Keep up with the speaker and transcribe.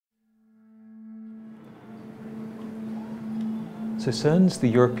So CERN's the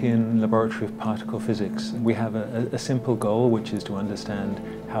European Laboratory of Particle Physics. We have a simple goal, which is to understand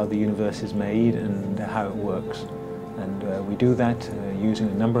how the universe is made and how it works. And we do that using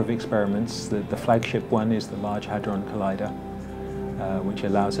a number of experiments. The flagship one is the Large Hadron Collider, which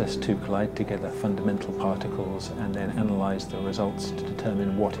allows us to collide together fundamental particles and then analyze the results to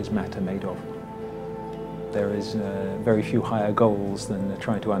determine what is matter made of. There is very few higher goals than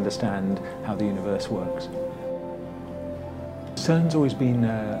trying to understand how the universe works. CERN's always been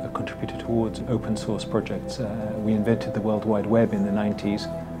a contributor towards open source projects. We invented the World Wide Web in the 90s,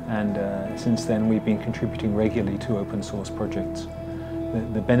 and since then we've been contributing regularly to open source projects.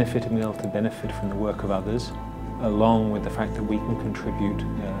 The benefit of being able to benefit from the work of others, along with the fact that we can contribute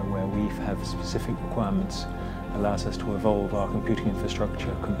where we have specific requirements, allows us to evolve our computing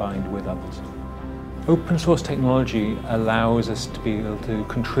infrastructure combined with others. Open source technology allows us to be able to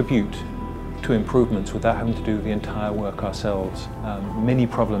contribute to improvements without having to do the entire work ourselves. Many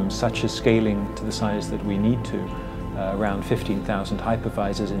problems, such as scaling to the size that we need to, around 15,000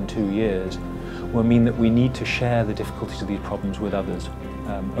 hypervisors in 2 years, will mean that we need to share the difficulties of these problems with others.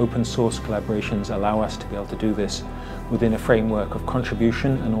 Open source collaborations allow us to be able to do this within a framework of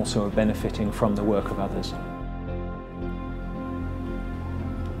contribution and also of benefiting from the work of others.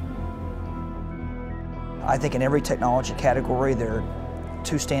 I think in every technology category there are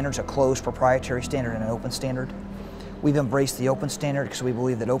two standards, a closed proprietary standard and an open standard. We've embraced the open standard because we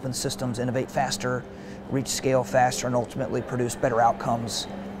believe that open systems innovate faster, reach scale faster, and ultimately produce better outcomes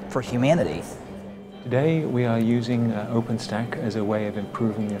for humanity. Today we are using OpenStack as a way of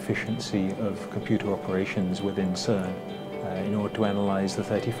improving the efficiency of computer operations within CERN in order to analyze the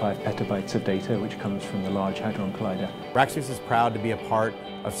 35 petabytes of data which comes from the Large Hadron Collider. Rackspace is proud to be a part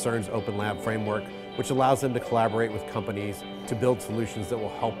of CERN's Openlab framework, which allows them to collaborate with companies to build solutions that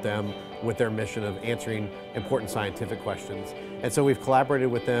will help them with their mission of answering important scientific questions. And so we've collaborated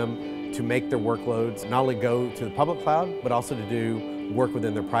with them to make their workloads not only go to the public cloud, but also to do work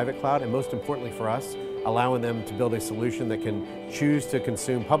within their private cloud, and most importantly for us, allowing them to build a solution that can choose to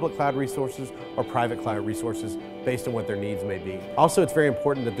consume public cloud resources or private cloud resources based on what their needs may be. Also, it's very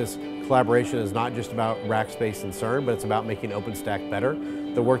important that this collaboration is not just about Rackspace and CERN, but it's about making OpenStack better.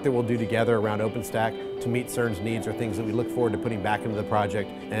 The work that we'll do together around OpenStack to meet CERN's needs are things that we look forward to putting back into the project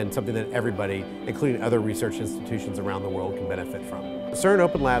and something that everybody, including other research institutions around the world, can benefit from. CERN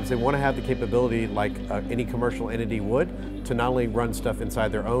Openlabs, they want to have the capability, like any commercial entity would, to not only run stuff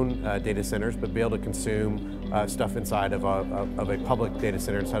inside their own data centers, but be able to consume stuff inside of a public data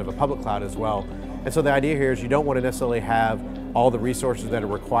center, inside of a public cloud as well. And so the idea here is you don't want to necessarily have all the resources that are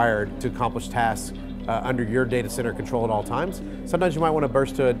required to accomplish tasks under your data center control at all times. Sometimes you might want to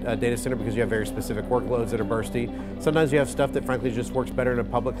burst to a data center because you have very specific workloads that are bursty. Sometimes you have stuff that frankly just works better in a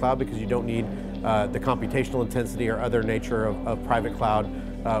public cloud because you don't need the computational intensity or other nature of private cloud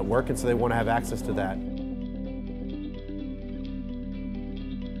work, and so they want to have access to that.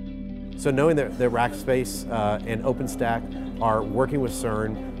 So knowing that Rackspace and OpenStack are working with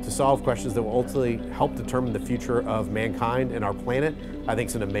CERN to solve questions that will ultimately help determine the future of mankind and our planet, I think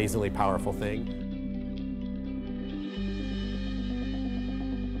is an amazingly powerful thing.